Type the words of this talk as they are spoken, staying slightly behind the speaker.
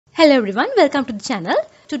Hello everyone, welcome to the channel.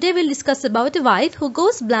 Today we'll discuss about a wife who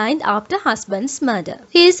goes blind after husband's murder.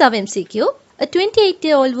 Here's our MCQ. A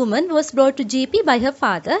 28-year-old woman was brought to GP by her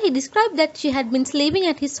father. He described that she had been sleeping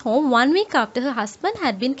at his home 1 week after her husband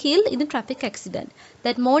had been killed in a traffic accident.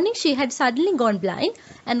 That morning she had suddenly gone blind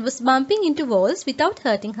and was bumping into walls without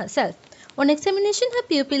hurting herself. On examination, her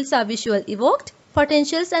pupils are visual evoked.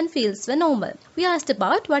 Potentials and fields were normal. We asked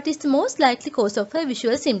about what is the most likely cause of her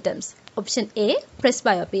visual symptoms. Option A,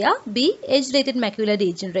 presbyopia. B, age-related macular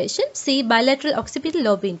degeneration. C, bilateral occipital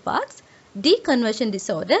lobe infarcts. D, conversion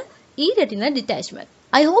disorder. E, retinal detachment.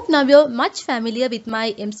 I hope now you're much familiar with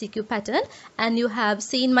my MCQ pattern and you have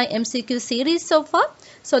seen my MCQ series so far.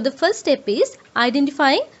 So the first step is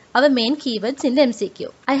identifying our main keywords in the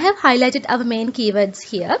MCQ. I have highlighted our main keywords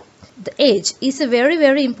here. The age is a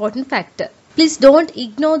very important factor. Please don't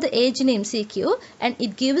ignore the age in MCQ, and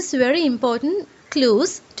it gives very important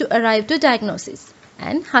clues to arrive to diagnosis.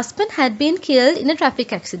 And husband had been killed in a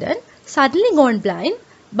traffic accident, suddenly gone blind,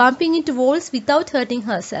 bumping into walls without hurting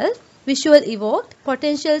herself, visual evoked,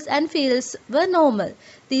 potentials and fields were normal.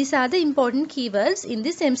 These are the important keywords in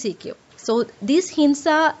this MCQ. So these hints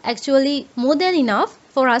are actually more than enough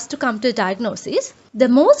for us to come to a diagnosis. The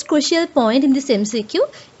most crucial point in this MCQ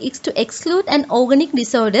is to exclude an organic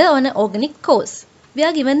disorder or an organic cause. We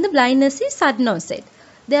are given the blindness is sudden onset.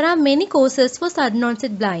 There are many causes for sudden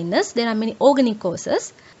onset blindness. There are many organic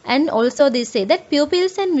causes. And also they say that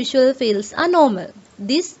pupils and visual fields are normal.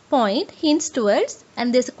 This point hints towards,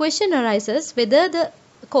 and there's a question arises whether the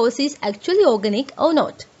cause is actually organic or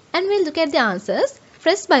not. And we'll look at the answers.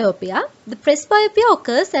 Presbyopia. The presbyopia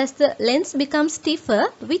occurs as the lens becomes stiffer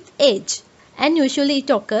with age. And usually it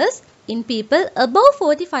occurs in people above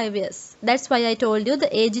 45 years. That's why I told you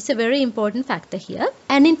the age is a very important factor here.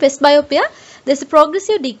 And in presbyopia, there's a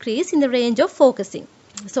progressive decrease in the range of focusing.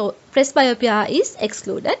 So presbyopia is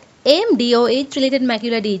excluded. AMD or age-related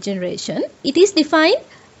macular degeneration. It is defined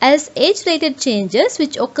as age-related changes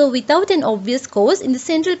which occur without an obvious cause in the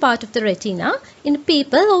central part of the retina in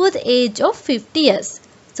people over the age of 50 years.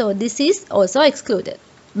 So this is also excluded.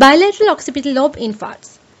 Bilateral occipital lobe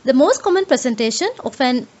infarcts. The most common presentation of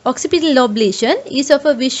an occipital lobe lesion is of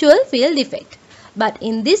a visual field defect. But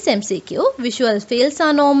in this MCQ, visual fields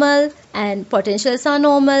are normal and potentials are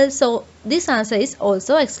normal. So this answer is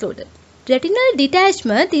also excluded. Retinal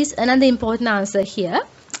detachment is another important answer here.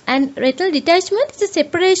 And retinal detachment is a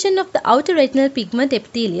separation of the outer retinal pigment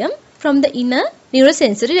epithelium from the inner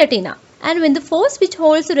neurosensory retina. And when the force which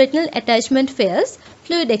holds the retinal attachment fails,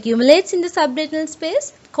 fluid accumulates in the subretinal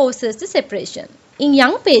space, causes the separation. In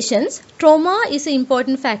young patients, trauma is an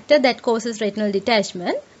important factor that causes retinal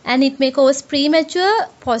detachment, and it may cause premature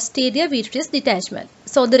posterior vitreous detachment.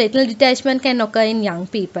 So the retinal detachment can occur in young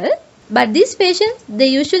people. But these patients, they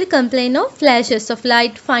usually complain of flashes of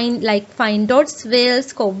light, like fine dots,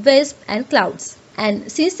 veils, cobwebs and clouds.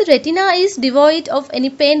 And since the retina is devoid of any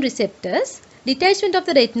pain receptors, detachment of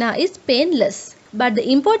the retina is painless. But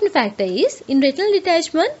the important factor is, in retinal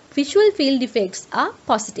detachment, visual field defects are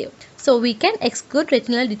positive. So we can exclude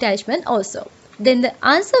retinal detachment also. Then the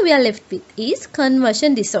answer we are left with is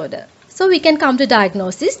conversion disorder. So we can come to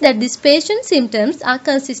diagnosis that this patient's symptoms are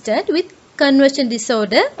consistent with conversion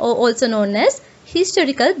disorder, or also known as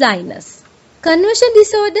historical blindness. Conversion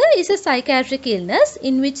disorder is a psychiatric illness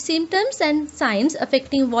in which symptoms and signs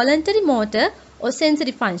affecting voluntary motor or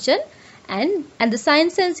sensory function and the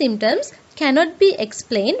signs and symptoms cannot be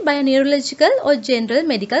explained by a neurological or general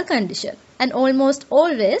medical condition. And almost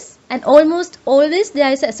always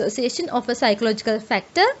there is association of a psychological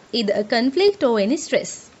factor, either a conflict or any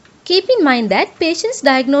stress. Keep in mind that patients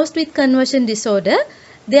diagnosed with conversion disorder,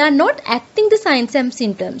 they are not acting the signs and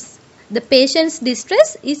symptoms. The patient's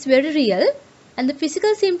distress is very real, and the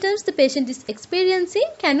physical symptoms the patient is experiencing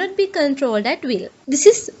cannot be controlled at will. This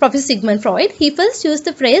is Professor Sigmund Freud. He first used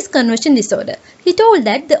the phrase conversion disorder. He told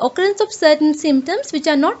that the occurrence of certain symptoms which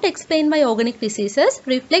are not explained by organic diseases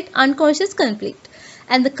reflect unconscious conflict.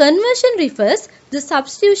 And the conversion refers to the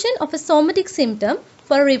substitution of a somatic symptom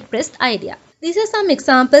for a repressed idea. These are some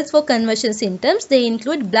examples for conversion symptoms. They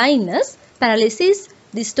include blindness, paralysis,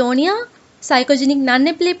 dystonia, psychogenic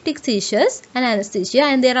non-epileptic seizures and anesthesia,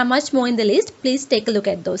 and there are much more in the list. Please take a look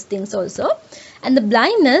at those things also. And the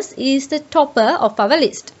blindness is the topper of our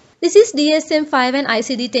list. This is DSM-5 and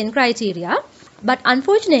ICD-10 criteria, but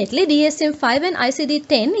unfortunately DSM-5 and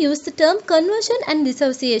ICD-10 use the term conversion and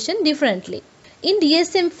dissociation differently. In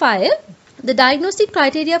DSM-5, the diagnostic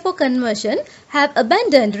criteria for conversion have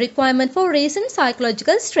abandoned requirement for recent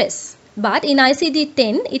psychological stress. But in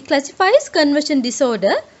ICD-10, it classifies conversion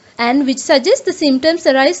disorder and which suggests the symptoms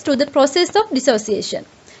arise through the process of dissociation.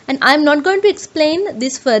 and I am not going to explain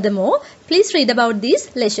this furthermore. Please read about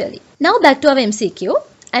this leisurely. Now back to our MCQ.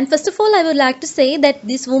 And first of all, I would like to say that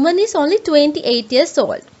this woman is only 28 years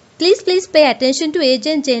old. Please pay attention to age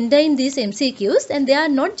and gender in these MCQs, and they are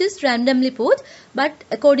not just randomly put but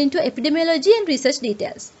according to epidemiology and research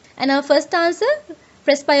details. And our first answer,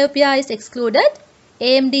 presbyopia is excluded.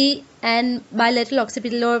 AMD and bilateral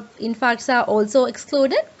occipital lobe infarcts are also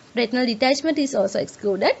excluded. Retinal detachment is also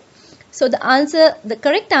excluded. So the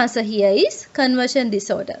correct answer here is conversion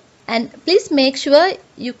disorder. And please make sure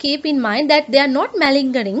you keep in mind that they are not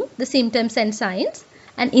malingering the symptoms and signs.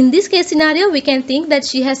 And in this case scenario, we can think that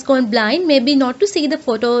she has gone blind, maybe not to see the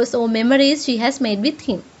photos or memories she has made with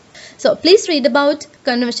him. So please read about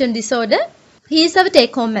conversion disorder. Here is our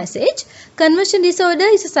take-home message. Conversion disorder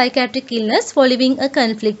is a psychiatric illness following a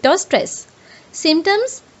conflict or stress.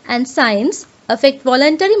 Symptoms and signs affect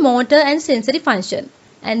voluntary, motor and sensory function.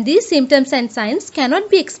 And these symptoms and signs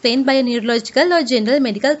cannot be explained by a neurological or general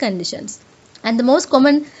medical conditions. And the most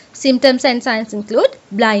common symptoms and signs include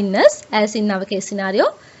blindness, as in our case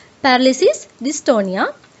scenario, paralysis,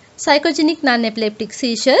 dystonia, psychogenic non-epileptic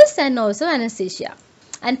seizures, and also anesthesia.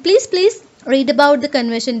 And please read about the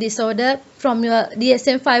conversion disorder from your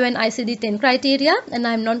DSM-5 and ICD-10 criteria, and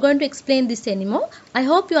I am not going to explain this anymore. I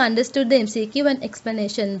hope you understood the MCQ and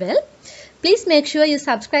explanation well. Please make sure you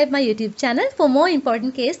subscribe my YouTube channel for more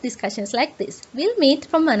important case discussions like this. We'll meet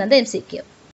from another MCQ.